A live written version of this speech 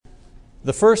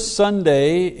The first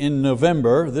Sunday in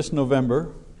November, this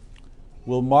November,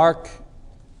 will mark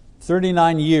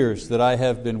 39 years that I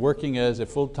have been working as a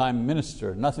full-time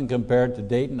minister. Nothing compared to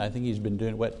Dayton. I think he's been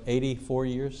doing, 84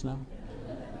 years now?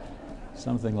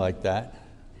 Something like that.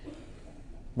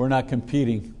 We're not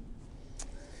competing.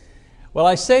 Well,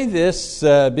 I say this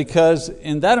because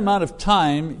in that amount of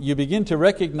time, you begin to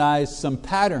recognize some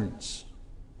patterns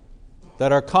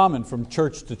that are common from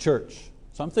church to church.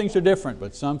 Some things are different,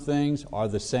 but some things are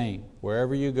the same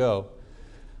wherever you go.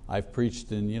 I've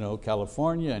preached in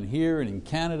California and here and in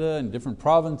Canada and different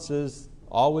provinces.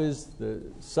 Always,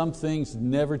 some things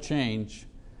never change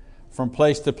from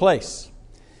place to place.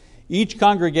 Each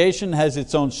congregation has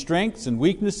its own strengths and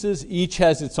weaknesses. Each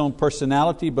has its own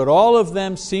personality, but all of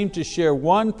them seem to share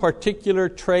one particular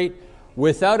trait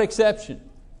without exception.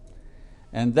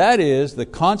 And that is the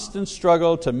constant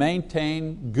struggle to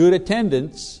maintain good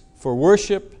attendance for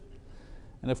worship.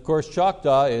 And of course,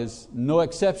 Choctaw is no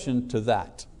exception to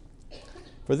that.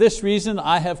 For this reason,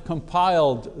 I have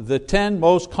compiled the 10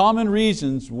 most common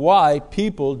reasons why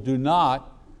people do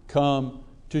not come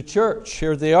to church.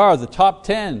 Here they are, the top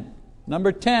 10.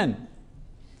 Number 10,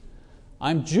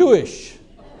 I'm Jewish.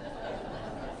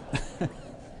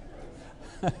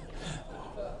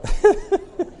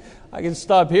 I can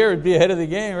stop here and be ahead of the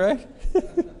game, right?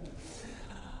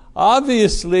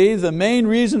 Obviously, the main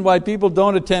reason why people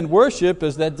don't attend worship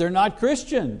is that they're not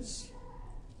Christians.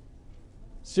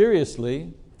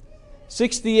 Seriously,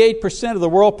 68% of the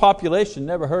world population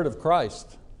never heard of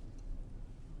Christ.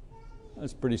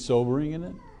 That's pretty sobering, isn't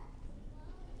it?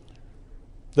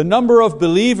 The number of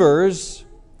believers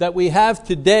that we have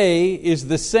today is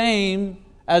the same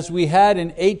as we had in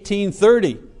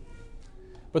 1830.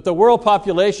 But the world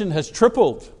population has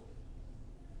tripled.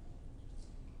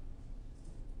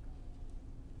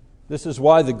 This is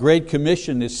why the Great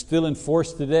Commission is still in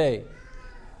force today.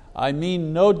 I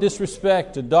mean no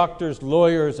disrespect to doctors,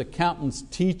 lawyers, accountants,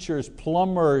 teachers,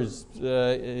 plumbers,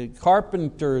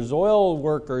 carpenters, oil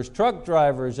workers, truck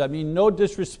drivers. I mean no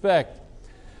disrespect.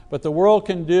 But the world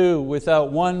can do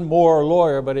without one more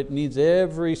lawyer, but it needs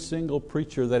every single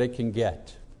preacher that it can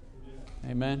get.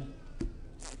 Amen.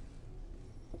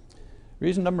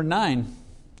 Reason number 9,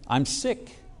 I'm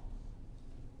sick.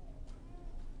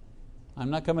 I'm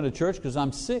not coming to church because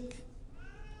I'm sick.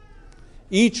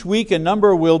 Each week a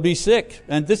number will be sick,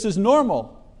 and this is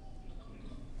normal.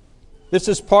 This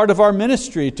is part of our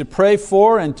ministry, to pray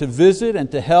for and to visit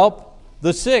and to help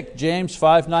the sick. James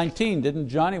 5:19. Didn't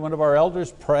Johnny, one of our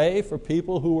elders, pray for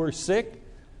people who were sick?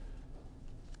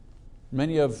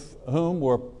 Many of whom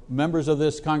were members of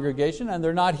this congregation, and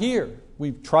they're not here.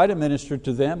 We try to minister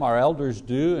to them, our elders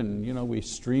do, and we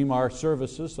stream our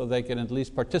services so they can at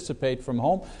least participate from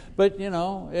home. But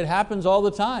it happens all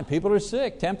the time. People are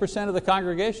sick. 10% of the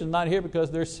congregation is not here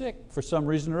because they're sick for some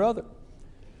reason or other.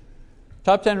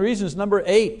 Top 10 reasons. Number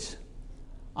 8,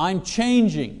 I'm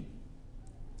changing.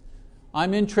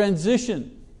 I'm in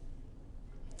transition.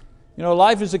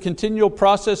 Life is a continual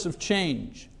process of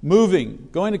change. Moving,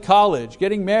 going to college,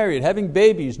 getting married, having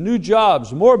babies, new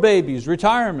jobs, more babies,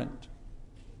 retirement.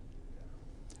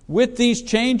 With these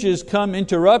changes come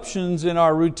interruptions in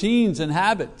our routines and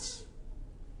habits.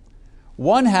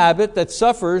 One habit that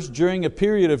suffers during a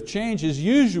period of change is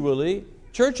usually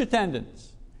church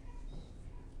attendance.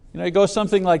 It goes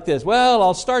something like this. Well,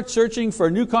 I'll start searching for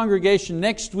a new congregation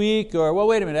next week, or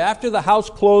wait a minute, after the house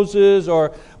closes,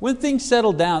 or when things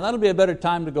settle down, that'll be a better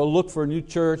time to go look for a new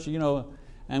church,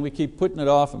 and we keep putting it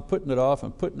off and putting it off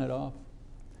and putting it off.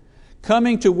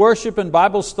 Coming to worship and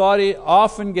Bible study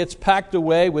often gets packed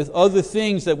away with other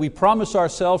things that we promise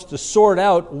ourselves to sort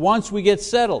out once we get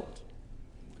settled.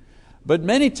 But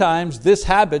many times this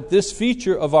habit, this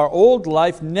feature of our old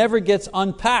life never gets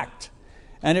unpacked,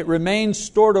 and it remains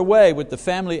stored away with the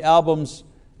family albums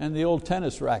and the old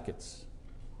tennis rackets.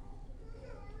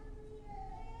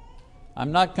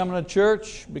 I'm not coming to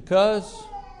church because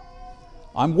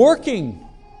I'm working.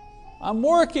 I'm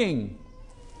working.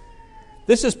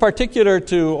 This is particular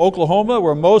to Oklahoma,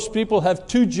 where most people have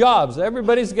 2 jobs.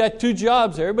 Everybody's got 2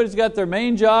 jobs. Everybody's got their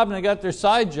main job and they got their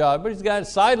side job. Everybody's got a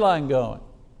sideline going.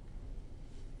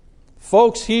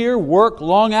 Folks here work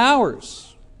long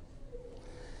hours.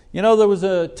 There was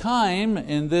a time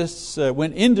in this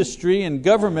when industry and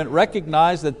government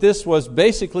recognized that this was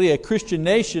basically a Christian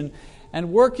nation,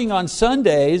 and working on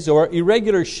Sundays or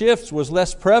irregular shifts was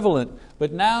less prevalent.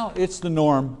 But now it's the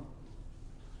norm.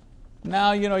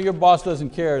 Now, your boss doesn't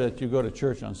care that you go to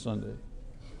church on Sunday.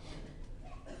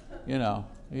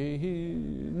 He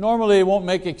normally won't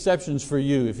make exceptions for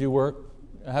you if you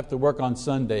have to work on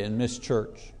Sunday and miss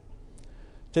church.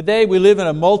 Today we live in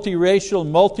a multiracial,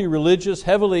 multi-religious,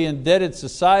 heavily indebted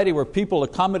society where people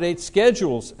accommodate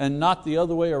schedules and not the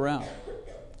other way around.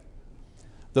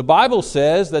 The Bible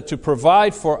says that to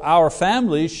provide for our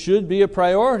families should be a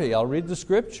priority. I'll read the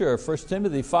scripture, 1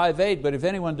 Timothy 5:8. But if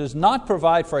anyone does not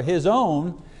provide for his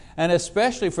own, and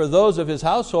especially for those of his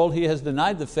household, he has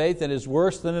denied the faith and is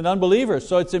worse than an unbeliever.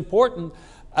 So it's important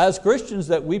as Christians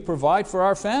that we provide for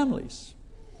our families.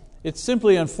 It's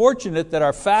simply unfortunate that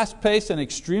our fast-paced and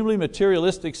extremely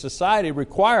materialistic society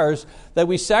requires that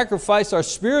we sacrifice our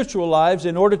spiritual lives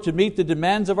in order to meet the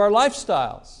demands of our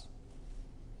lifestyles.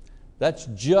 That's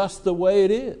just the way it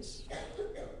is.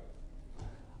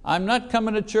 I'm not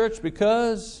coming to church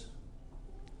because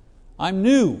I'm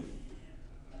new.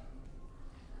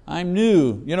 I'm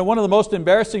new. You know, one of the most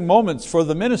embarrassing moments for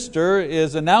the minister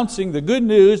is announcing the good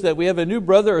news that we have a new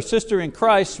brother or sister in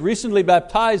Christ recently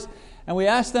baptized, and we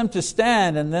ask them to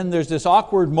stand, and then there's this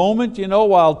awkward moment,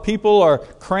 while people are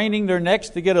craning their necks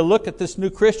to get a look at this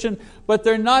new Christian, but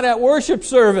they're not at worship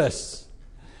service.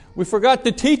 We forgot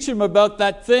to teach them about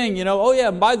that thing, oh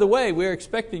yeah, by the way, we're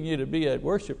expecting you to be at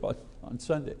worship on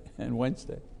Sunday and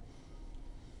Wednesday.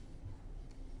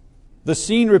 The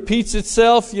scene repeats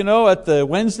itself, at the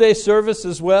Wednesday service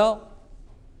as well.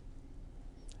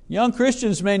 Young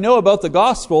Christians may know about the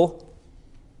gospel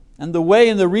and the way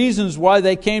and the reasons why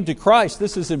they came to Christ.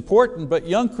 This is important, but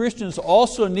young Christians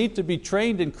also need to be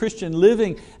trained in Christian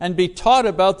living and be taught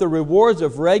about the rewards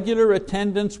of regular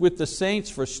attendance with the saints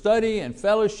for study and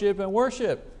fellowship and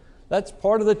worship. That's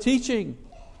part of the teaching.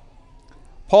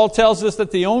 Paul tells us that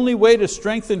the only way to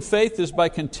strengthen faith is by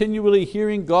continually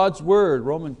hearing God's word,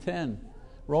 Romans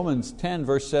 10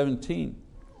 verse 17.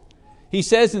 He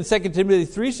says in 2 Timothy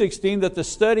 3:16 that the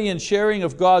study and sharing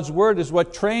of God's word is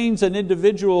what trains an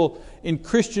individual in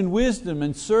Christian wisdom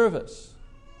and service.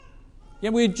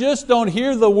 And we just don't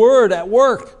hear the word at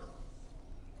work.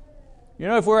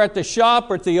 If we're at the shop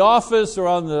or at the office or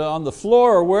on the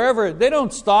floor or wherever, they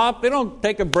don't stop. They don't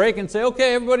take a break and say,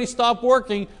 okay, everybody stop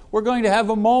working. We're going to have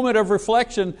a moment of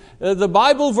reflection. The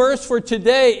Bible verse for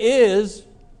today is,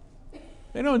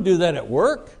 they don't do that at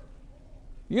work.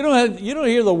 You don't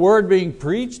hear the word being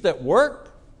preached at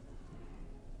work.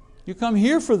 You come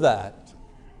here for that.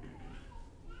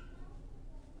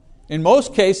 In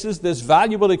most cases, this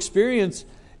valuable experience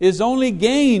is only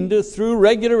gained through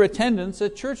regular attendance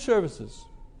at church services.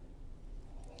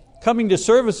 Coming to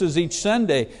services each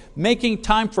Sunday, making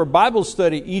time for Bible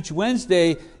study each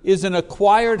Wednesday is an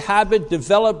acquired habit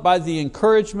developed by the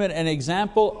encouragement and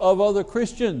example of other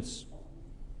Christians.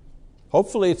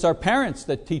 Hopefully it's our parents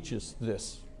that teach us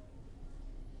this.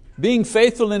 Being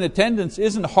faithful in attendance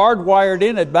isn't hardwired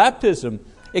in at baptism.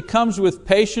 It comes with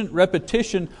patient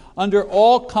repetition under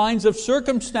all kinds of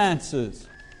circumstances.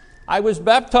 I was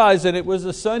baptized and it was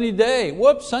a sunny day.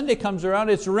 Whoops, Sunday comes around,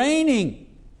 it's raining.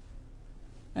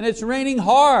 And it's raining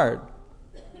hard.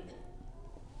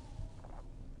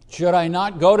 Should I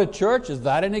not go to church? Is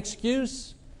that an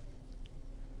excuse?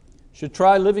 Should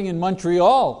try living in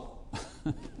Montreal.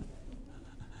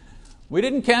 We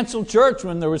didn't cancel church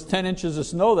when there was 10 inches of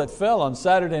snow that fell on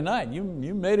Saturday night. You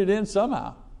made it in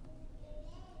somehow.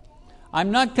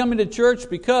 I'm not coming to church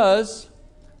because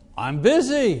I'm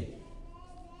busy.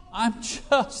 I'm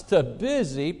just a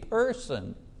busy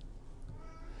person.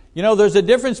 There's a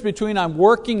difference between I'm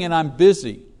working and I'm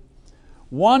busy.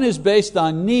 One is based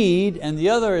on need and the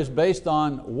other is based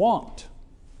on want.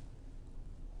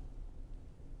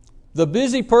 The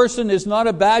busy person is not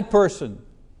a bad person.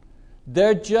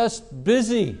 They're just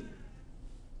busy.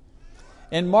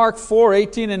 In Mark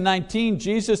 4:18 and 19,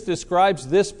 Jesus describes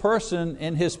this person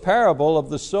in His parable of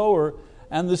the sower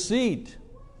and the seed.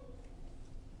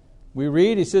 We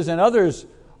read, He says, and others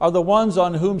are the ones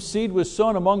on whom seed was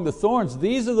sown among the thorns.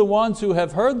 These are the ones who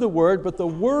have heard the word, but the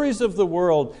worries of the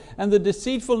world and the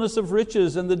deceitfulness of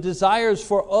riches and the desires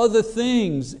for other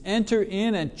things enter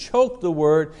in and choke the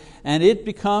word, and it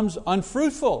becomes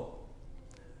unfruitful.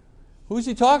 Who's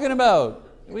he talking about?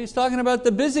 He's talking about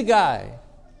the busy guy.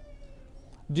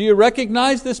 Do you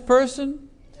recognize this person?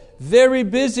 Very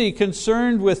busy,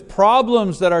 concerned with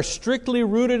problems that are strictly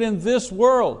rooted in this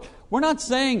world. We're not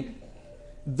saying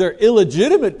they're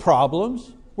illegitimate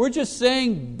problems. We're just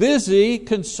saying busy,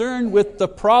 concerned with the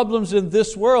problems in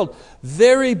this world.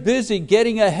 Very busy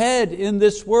getting ahead in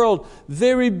this world.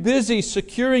 Very busy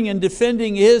securing and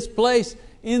defending his place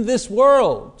in this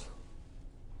world.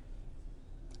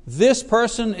 This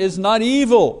person is not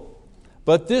evil,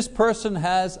 but this person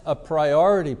has a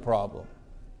priority problem.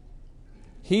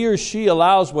 He or she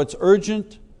allows what's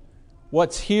urgent,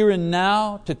 what's here and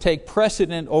now, to take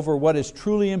precedent over what is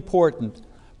truly important,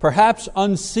 perhaps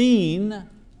unseen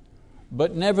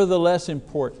but nevertheless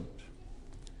important.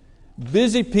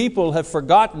 Busy people have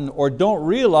forgotten or don't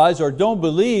realize or don't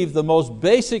believe the most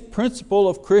basic principle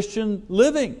of Christian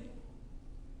living.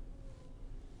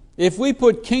 If we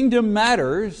put kingdom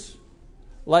matters,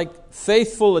 like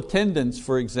faithful attendance,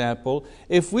 for example,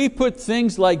 if we put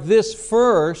things like this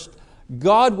first,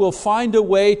 God will find a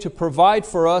way to provide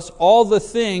for us all the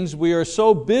things we are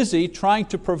so busy trying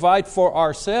to provide for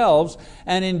ourselves,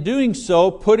 and in doing so,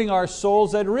 putting our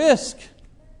souls at risk.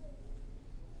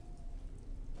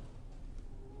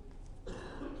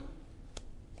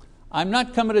 I'm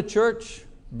not coming to church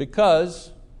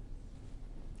because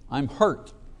I'm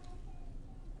hurt.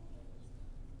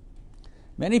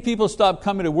 Many people stop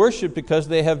coming to worship because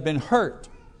they have been hurt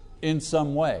in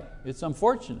some way. It's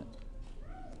unfortunate.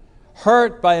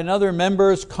 Hurt by another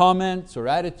member's comments or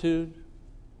attitude,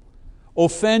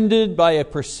 offended by a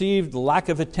perceived lack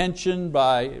of attention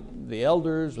by the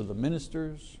elders or the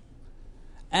ministers,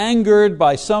 angered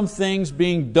by some things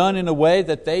being done in a way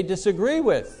that they disagree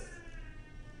with,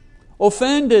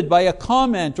 offended by a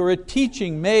comment or a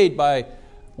teaching made by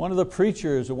one of the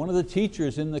preachers or one of the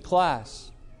teachers in the class.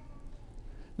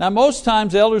 Now, most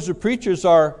times elders or preachers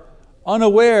are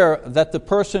unaware that the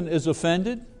person is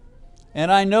offended,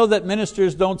 and I know that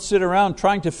ministers don't sit around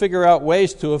trying to figure out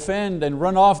ways to offend and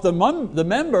run off the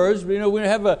members. We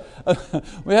have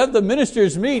the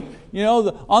ministers meet.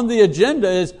 On the agenda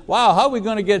is, wow, how are we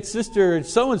going to get Sister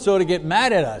so and so to get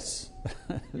mad at us,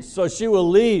 so she will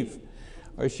leave,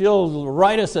 or she'll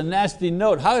write us a nasty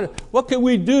note. What can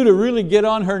we do to really get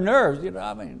on her nerves?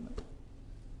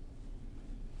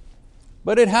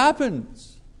 But it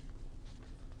happens.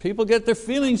 People get their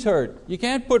feelings hurt. You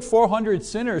can't put 400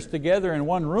 sinners together in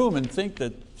one room and think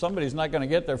that somebody's not going to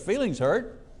get their feelings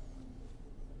hurt.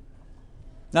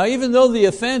 Now, even though the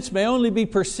offense may only be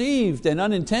perceived and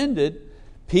unintended,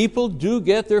 people do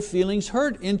get their feelings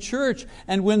hurt in church.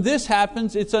 And when this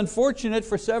happens, it's unfortunate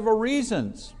for several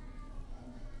reasons.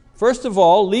 First of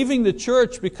all, leaving the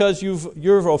church because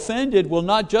you're offended will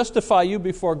not justify you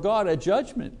before God at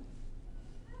judgment.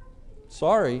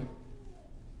 Sorry.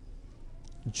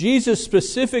 Jesus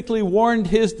specifically warned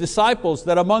His disciples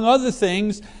that among other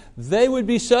things, they would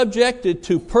be subjected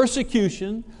to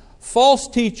persecution, false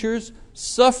teachers,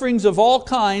 sufferings of all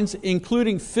kinds,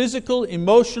 including physical,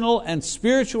 emotional, and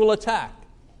spiritual attack.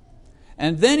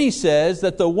 And then He says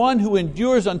that the one who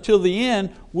endures until the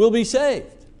end will be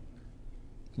saved.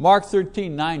 Mark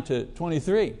 13,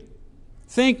 9-23.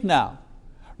 Think now.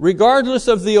 Regardless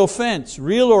of the offense,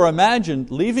 real or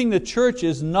imagined, leaving the church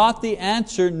is not the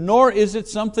answer, nor is it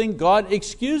something God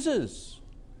excuses.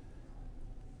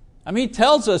 He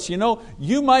tells us,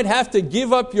 you might have to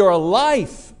give up your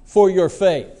life for your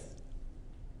faith.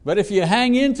 But if you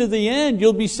hang in to the end,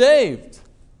 you'll be saved.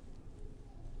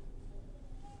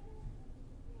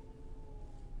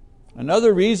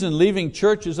 Another reason leaving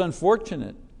church is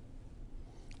unfortunate.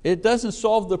 It doesn't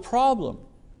solve the problem.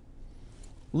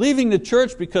 Leaving the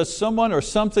church because someone or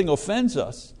something offends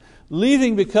us,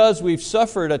 leaving because we've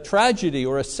suffered a tragedy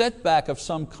or a setback of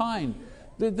some kind,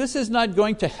 this is not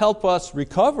going to help us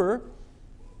recover.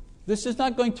 This is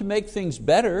not going to make things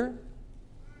better.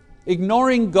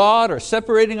 Ignoring God or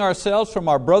separating ourselves from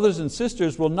our brothers and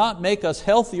sisters will not make us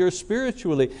healthier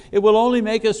spiritually. It will only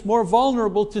make us more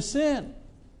vulnerable to sin.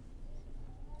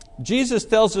 Jesus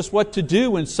tells us what to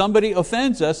do when somebody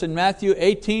offends us in Matthew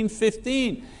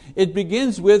 18:15. It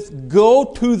begins with, go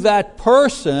to that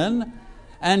person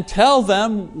and tell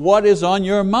them what is on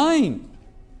your mind.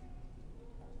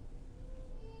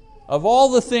 Of all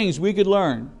the things we could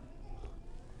learn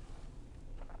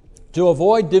to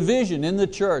avoid division in the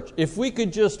church, if we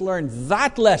could just learn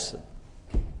that lesson.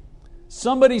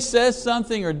 Somebody says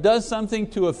something or does something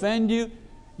to offend you,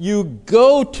 you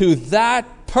go to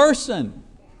that person.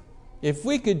 If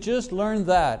we could just learn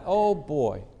that, oh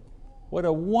boy, what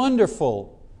a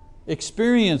wonderful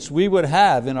experience we would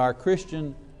have in our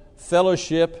Christian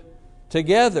fellowship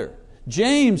together.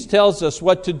 James tells us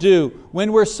what to do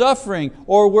when we're suffering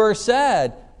or we're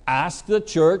sad. Ask the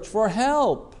church for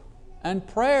help and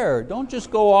prayer. Don't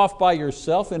just go off by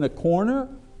yourself in a corner.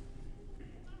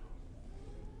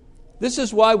 This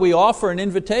is why we offer an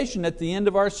invitation at the end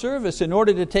of our service in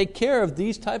order to take care of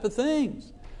these type of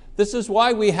things. This is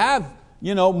why we have,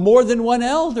 more than one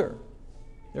elder.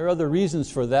 There are other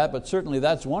reasons for that, but certainly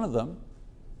that's one of them.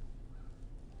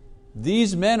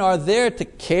 These men are there to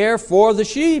care for the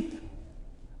sheep,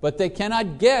 but they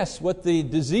cannot guess what the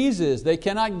disease is. They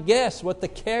cannot guess what the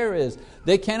care is.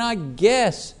 They cannot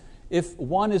guess if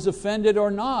one is offended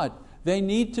or not. They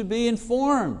need to be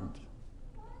informed.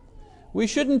 We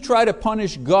shouldn't try to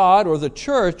punish God or the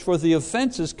church for the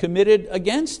offenses committed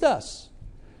against us.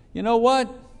 You know what?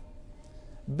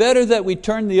 Better that we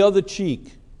turn the other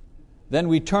cheek than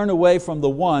we turn away from the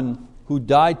one who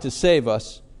died to save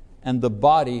us and the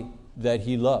body that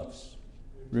He loves.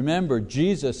 Remember,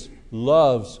 Jesus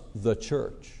loves the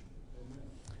church.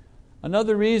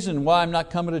 Another reason why I'm not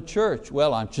coming to church,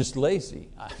 well, I'm just lazy.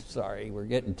 I'm sorry, we're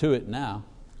getting to it now.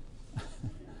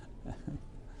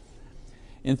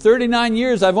 In 39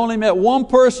 years, I've only met one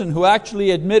person who actually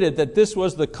admitted that this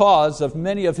was the cause of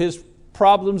many of his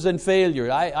problems and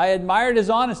failure. I admired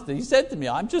his honesty. He said to me,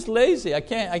 I'm just lazy, I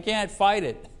can't fight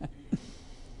it.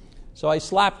 So I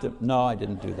slapped him. No, I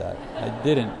didn't do that. I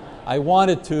didn't. I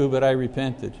wanted to, but I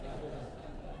repented.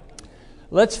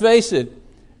 Let's face it,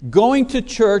 going to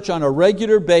church on a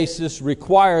regular basis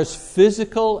requires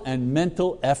physical and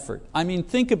mental effort. I mean,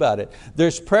 think about it.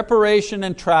 There's preparation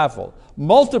and travel.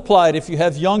 Multiplied if you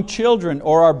have young children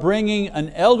or are bringing an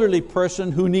elderly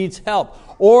person who needs help,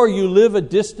 or you live a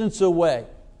distance away.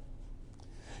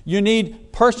 You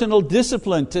need personal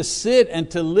discipline to sit and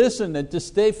to listen and to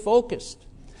stay focused.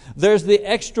 There's the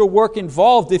extra work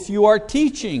involved if you are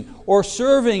teaching or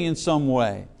serving in some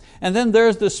way. And then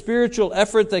there's the spiritual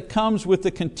effort that comes with the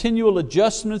continual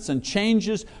adjustments and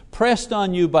changes pressed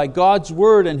on you by God's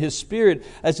Word and His Spirit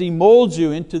as He molds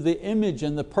you into the image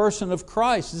and the person of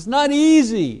Christ. It's not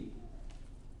easy.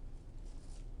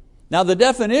 Now, the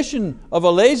definition of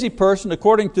a lazy person,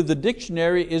 according to the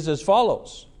dictionary, is as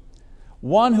follows: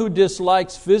 one who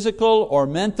dislikes physical or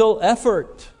mental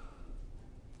effort.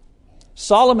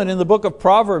 Solomon in the book of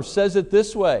Proverbs says it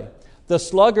this way: the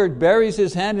sluggard buries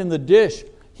his hand in the dish.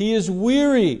 He is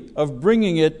weary of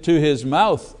bringing it to his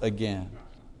mouth again.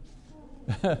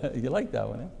 You like that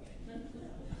one, eh?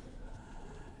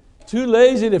 Too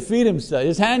lazy to feed himself.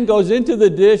 His hand goes into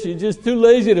the dish, he's just too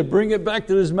lazy to bring it back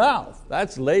to his mouth.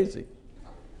 That's lazy.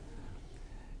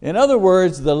 In other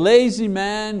words, the lazy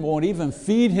man won't even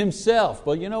feed himself.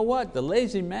 But you know what? The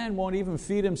lazy man won't even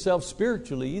feed himself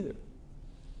spiritually either.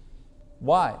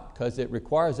 Why? Because it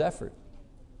requires effort.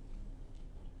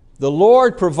 The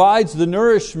Lord provides the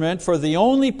nourishment for the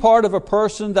only part of a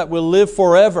person that will live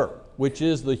forever, which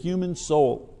is the human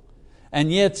soul.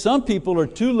 And yet some people are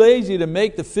too lazy to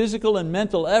make the physical and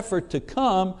mental effort to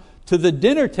come to the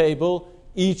dinner table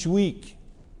each week.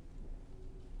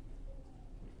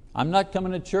 I'm not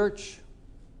coming to church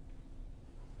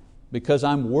because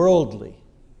I'm worldly.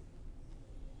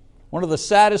 One of the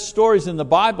saddest stories in the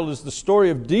Bible is the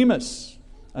story of Demas,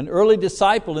 an early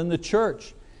disciple in the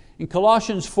church. In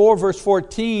Colossians 4 verse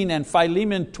 14 and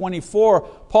Philemon 24,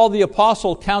 Paul the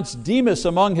Apostle counts Demas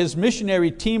among his missionary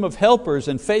team of helpers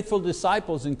and faithful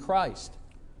disciples in Christ.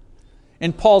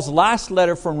 In Paul's last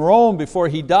letter from Rome before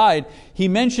he died, he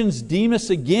mentions Demas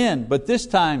again, but this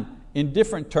time in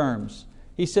different terms.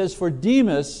 He says, "For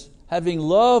Demas, having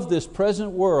loved this present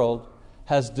world,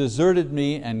 has deserted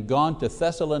me and gone to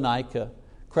Thessalonica.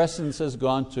 Crescens has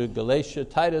gone to Galatia,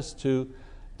 Titus to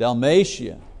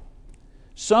Dalmatia."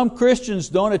 Some Christians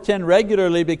don't attend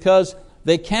regularly because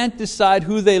they can't decide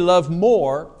who they love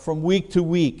more from week to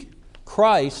week,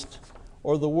 Christ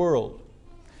or the world.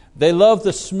 They love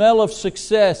the smell of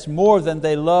success more than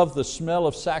they love the smell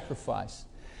of sacrifice.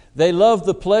 They love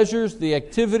the pleasures, the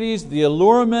activities, the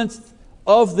allurements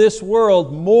of this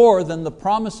world more than the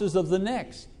promises of the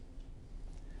next.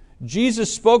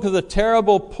 Jesus spoke of the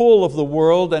terrible pull of the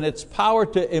world and its power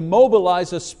to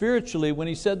immobilize us spiritually when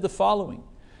He said the following: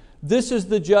 "This is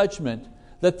the judgment,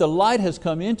 that the light has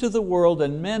come into the world,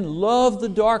 and men love the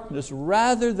darkness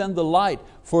rather than the light,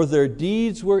 for their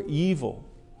deeds were evil."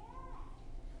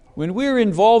 When we're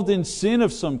involved in sin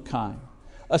of some kind,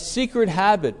 a secret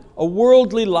habit, a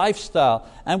worldly lifestyle,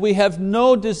 and we have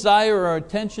no desire or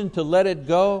intention to let it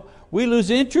go, we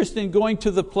lose interest in going to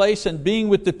the place and being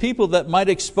with the people that might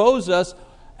expose us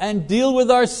and deal with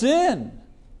our sin.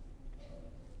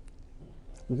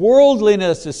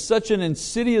 Worldliness is such an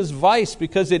insidious vice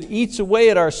because it eats away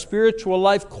at our spiritual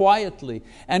life quietly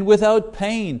and without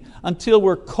pain until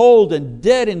we're cold and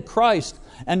dead in Christ,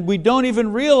 and we don't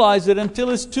even realize it until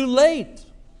it's too late.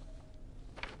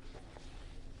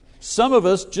 Some of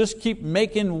us just keep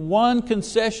making one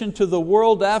concession to the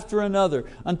world after another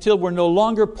until we're no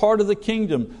longer part of the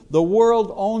kingdom. The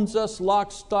world owns us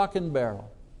lock, stock, and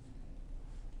barrel.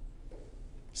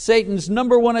 Satan's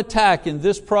number one attack in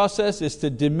this process is to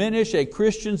diminish a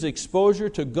Christian's exposure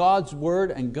to God's Word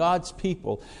and God's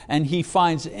people. And he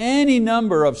finds any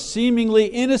number of seemingly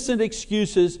innocent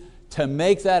excuses to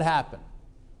make that happen.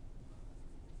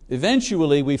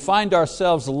 Eventually, we find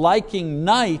ourselves liking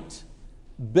night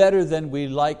better than we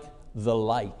like the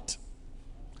light.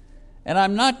 And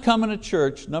I'm not coming to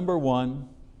church, number one.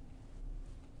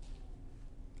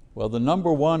 Well, the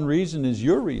number one reason is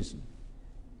your reason.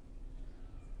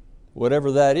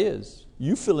 Whatever that is,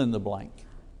 you fill in the blank.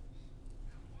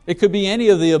 It could be any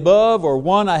of the above or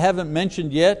one I haven't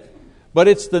mentioned yet, but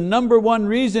it's the number one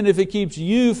reason if it keeps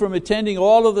you from attending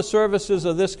all of the services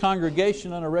of this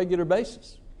congregation on a regular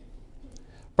basis.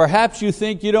 Perhaps you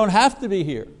think you don't have to be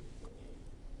here.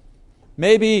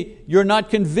 Maybe you're not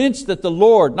convinced that the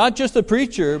Lord, not just the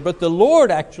preacher, but the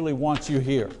Lord actually wants you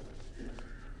here.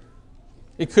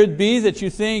 It could be that you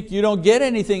think you don't get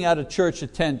anything out of church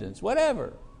attendance,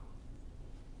 whatever.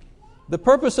 The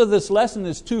purpose of this lesson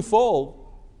is twofold.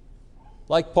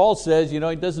 Like Paul says, he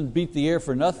doesn't beat the air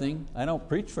for nothing. I don't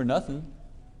preach for nothing.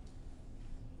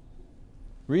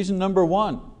 Reason number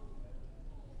one,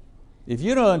 if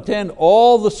you don't attend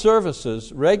all the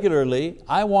services regularly,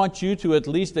 I want you to at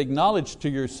least acknowledge to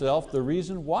yourself the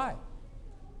reason why.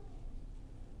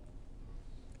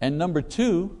 And number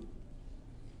two,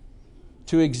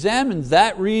 to examine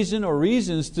that reason or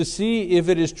reasons to see if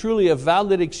it is truly a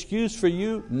valid excuse for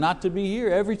you not to be here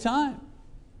every time.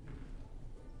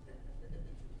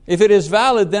 If it is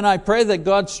valid, then I pray that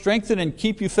God strengthen and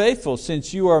keep you faithful,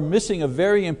 since you are missing a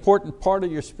very important part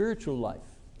of your spiritual life.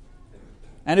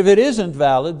 And if it isn't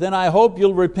valid, then I hope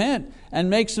you'll repent and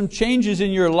make some changes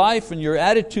in your life and your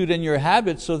attitude and your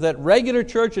habits so that regular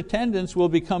church attendance will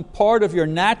become part of your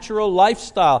natural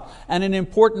lifestyle and an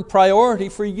important priority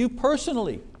for you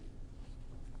personally.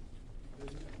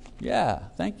 Yeah,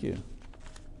 thank you.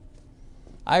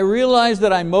 I realize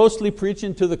that I'm mostly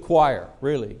preaching to the choir,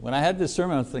 really. When I had this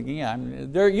sermon, I was thinking,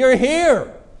 you're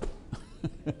here.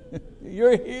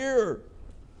 You're here.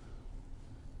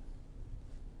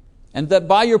 And that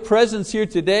by your presence here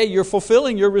today, you're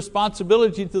fulfilling your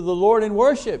responsibility to the Lord in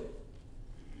worship.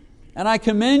 And I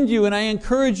commend you and I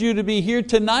encourage you to be here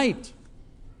tonight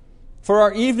for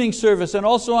our evening service, and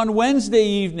also on Wednesday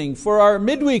evening for our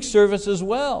midweek service as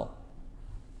well.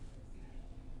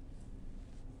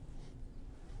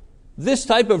 This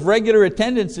type of regular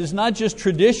attendance is not just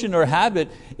tradition or habit,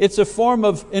 it's a form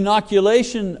of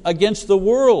inoculation against the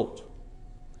world.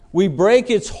 We break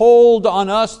its hold on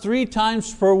us 3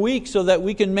 times per week so that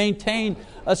we can maintain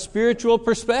a spiritual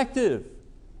perspective.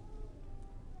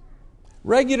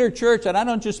 Regular church, and I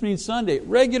don't just mean Sunday,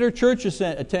 regular church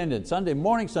attendance, Sunday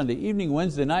morning, Sunday evening,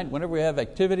 Wednesday night, whenever we have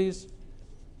activities.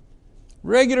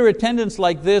 Regular attendance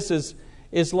like this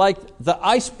is like the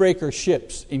icebreaker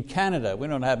ships in Canada. We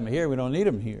don't have them here, we don't need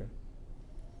them here.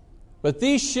 But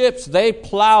these ships, they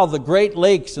plow the Great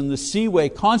Lakes and the Seaway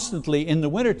constantly in the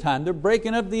wintertime. They're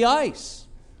breaking up the ice.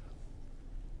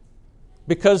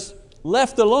 Because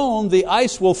left alone, the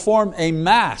ice will form a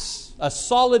mass, a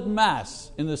solid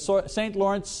mass in the St.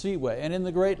 Lawrence Seaway and in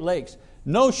the Great Lakes.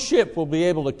 No ship will be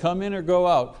able to come in or go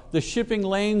out. The shipping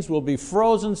lanes will be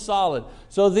frozen solid.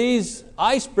 So these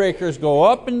icebreakers go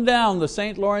up and down the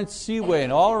St. Lawrence Seaway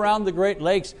and all around the Great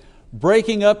Lakes,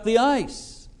 breaking up the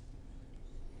ice.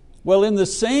 Well, in the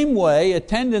same way,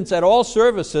 attendance at all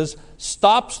services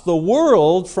stops the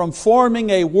world from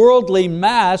forming a worldly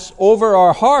mass over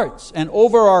our hearts and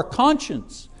over our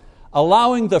conscience,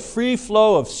 allowing the free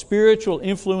flow of spiritual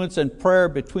influence and prayer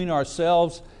between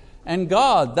ourselves and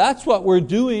God. That's what we're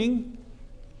doing.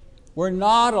 We're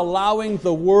not allowing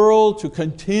the world to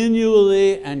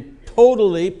continually and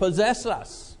totally possess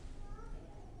us.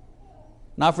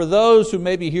 Now, for those who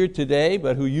may be here today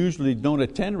but who usually don't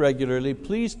attend regularly,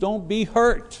 please don't be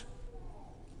hurt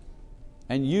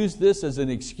and use this as an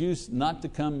excuse not to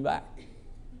come back.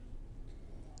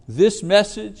 This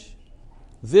message,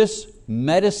 this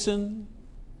medicine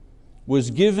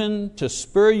was given to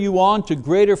spur you on to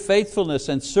greater faithfulness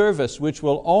and service, which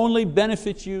will only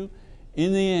benefit you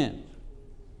in the end.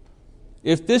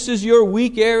 If this is your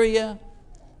weak area,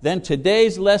 then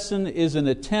today's lesson is an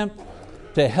attempt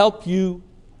to help you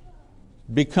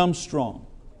become strong.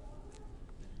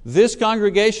 This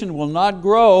congregation will not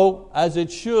grow as it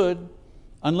should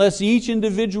unless each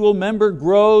individual member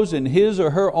grows in his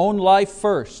or her own life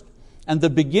first. And the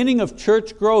beginning of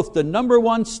church growth, the number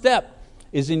one step,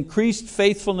 is increased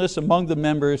faithfulness among the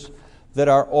members that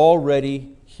are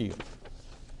already here.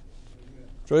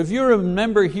 So if you're a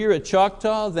member here at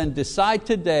Choctaw, then decide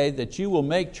today that you will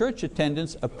make church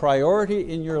attendance a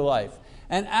priority in your life.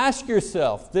 And ask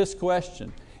yourself this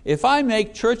question: if I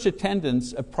make church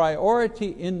attendance a priority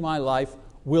in my life,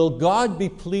 will God be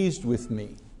pleased with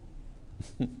me?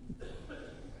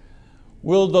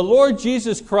 Will the Lord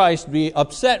Jesus Christ be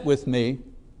upset with me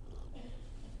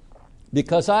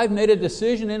because I've made a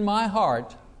decision in my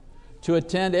heart to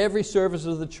attend every service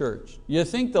of the church. You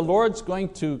think the Lord's going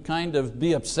to kind of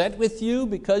be upset with you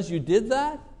because you did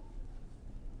that?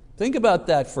 Think about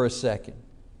that for a second.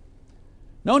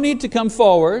 No need to come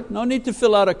forward, no need to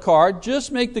fill out a card,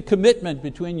 just make the commitment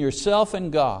between yourself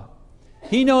and God.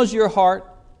 He knows your heart,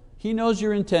 He knows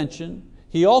your intention,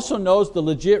 He also knows the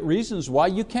legit reasons why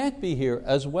you can't be here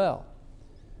as well.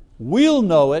 We'll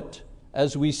know it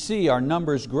as we see our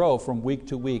numbers grow from week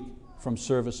to week, from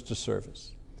service to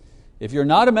service. If you're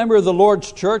not a member of the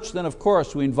Lord's church, then of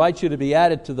course we invite you to be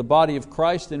added to the body of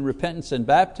Christ in repentance and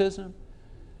baptism.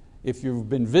 If you've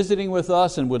been visiting with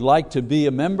us and would like to be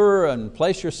a member and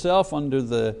place yourself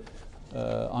under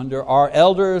our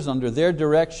elders, under their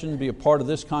direction, be a part of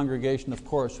this congregation, of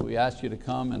course, we ask you to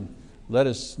come and let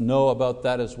us know about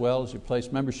that as well as you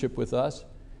place membership with us.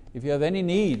 If you have any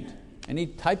need, any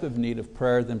type of need of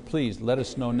prayer, then please let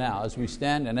us know now as we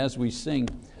stand and as we sing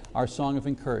our song of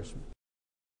encouragement.